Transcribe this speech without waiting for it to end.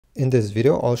In this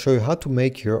video, I'll show you how to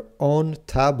make your own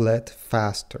tablet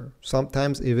faster,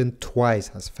 sometimes even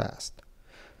twice as fast.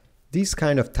 These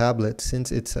kind of tablets,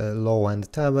 since it's a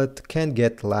low-end tablet, can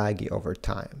get laggy over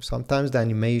time. Sometimes the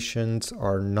animations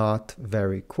are not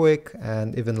very quick,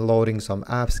 and even loading some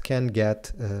apps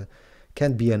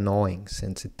can be annoying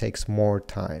since it takes more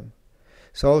time.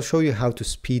 So I'll show you how to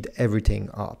speed everything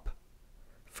up.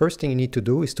 First thing you need to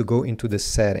do is to go into the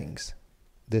settings,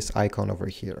 this icon over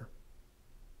here.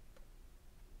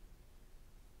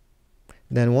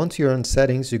 Then once you're on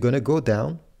settings, you're going to go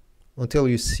down until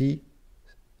you see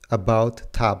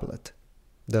about tablet,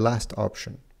 the last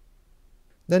option.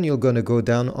 Then you're going to go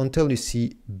down until you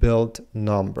see build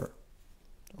number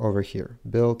over here,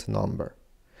 build number.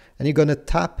 And you're going to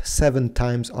tap 7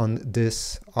 times on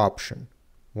this option.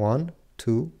 1,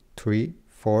 2, 3,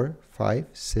 4, 5,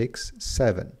 6,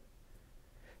 7.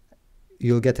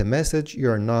 You'll get a message,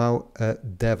 you're now a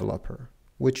developer,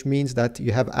 which means that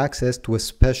you have access to a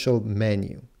special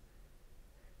menu.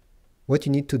 What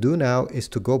you need to do now is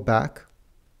to go back,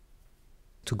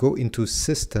 to go into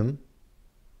System,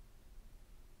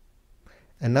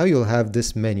 and now you'll have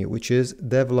this menu, which is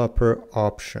Developer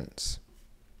Options.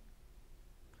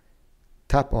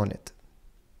 Tap on it.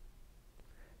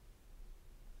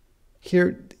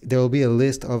 Here there will be a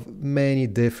list of many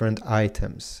different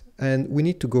items, and we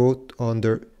need to go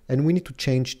under, and we need to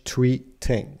change 3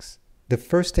 things. The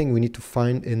first thing we need to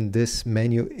find in this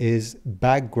menu is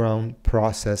background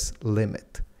process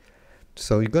limit.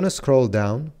 So you're going to scroll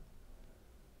down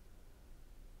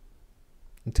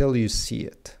until you see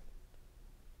it.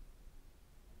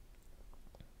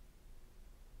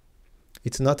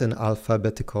 It's not in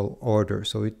alphabetical order,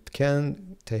 so it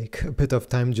can take a bit of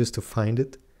time just to find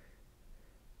it.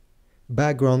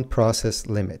 Background process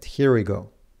limit. Here we go.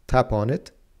 Tap on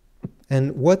it.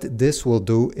 And what this will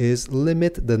do is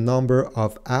limit the number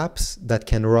of apps that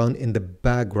can run in the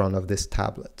background of this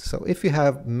tablet. So if you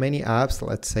have many apps,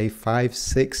 let's say 5,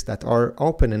 6 that are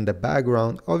open in the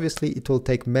background, obviously it will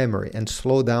take memory and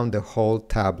slow down the whole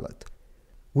tablet.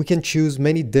 We can choose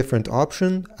many different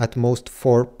options, at most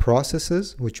 4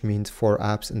 processes, which means 4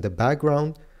 apps in the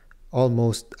background,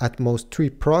 at most 3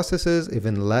 processes,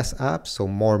 even less apps, so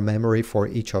more memory for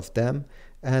each of them,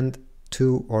 and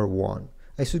 2 or 1.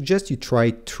 I suggest you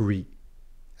try 3.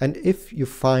 And if you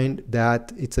find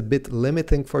that it's a bit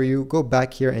limiting for you, go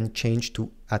back here and change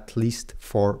to at least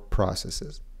 4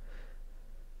 processes.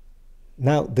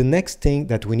 Now, the next thing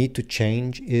that we need to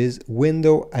change is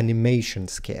window animation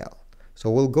scale.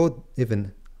 So we'll go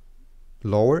even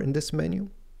lower in this menu.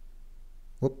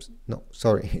 Whoops, no,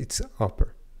 sorry, it's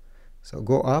upper. So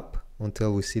go up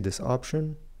until we see this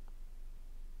option.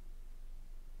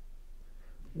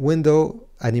 Window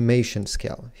animation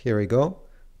scale. Here we go.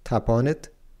 Tap on it.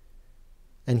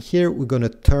 And here we're going to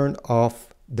turn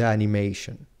off the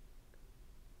animation.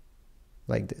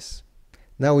 Like this.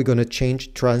 Now we're going to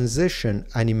change transition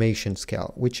animation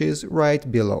scale, which is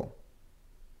right below.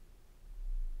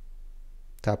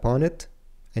 Tap on it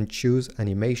and choose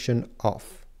animation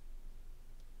off.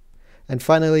 And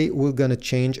finally, we're going to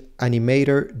change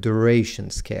animator duration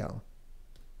scale.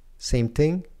 Same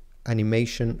thing,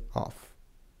 animation off.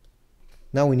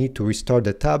 Now we need to restart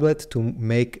the tablet to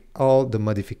make all the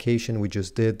modification we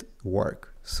just did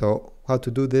work. So how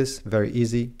to do this? Very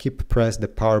easy. Press the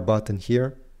power button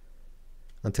here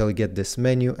until you get this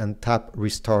menu and tap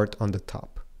restart on the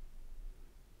top.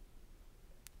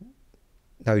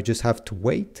 Now you just have to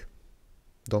wait.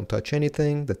 Don't touch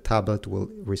anything. The tablet will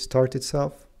restart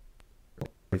itself.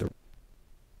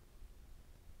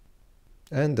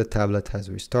 And the tablet has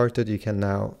restarted. You can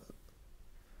now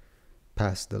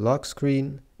pass the lock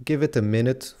screen, give it a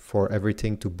minute for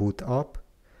everything to boot up,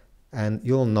 and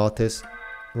you'll notice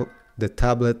the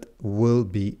tablet will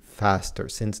be faster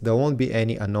since there won't be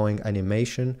any annoying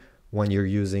animation when you're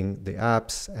using the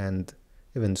apps, and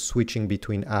even switching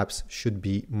between apps should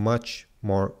be much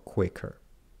more quicker.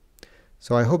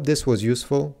 So I hope this was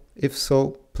useful. If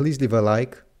so, please leave a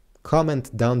like,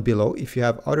 comment down below if you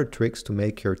have other tricks to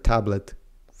make your tablet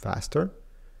faster,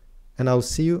 and I'll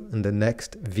see you in the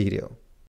next video.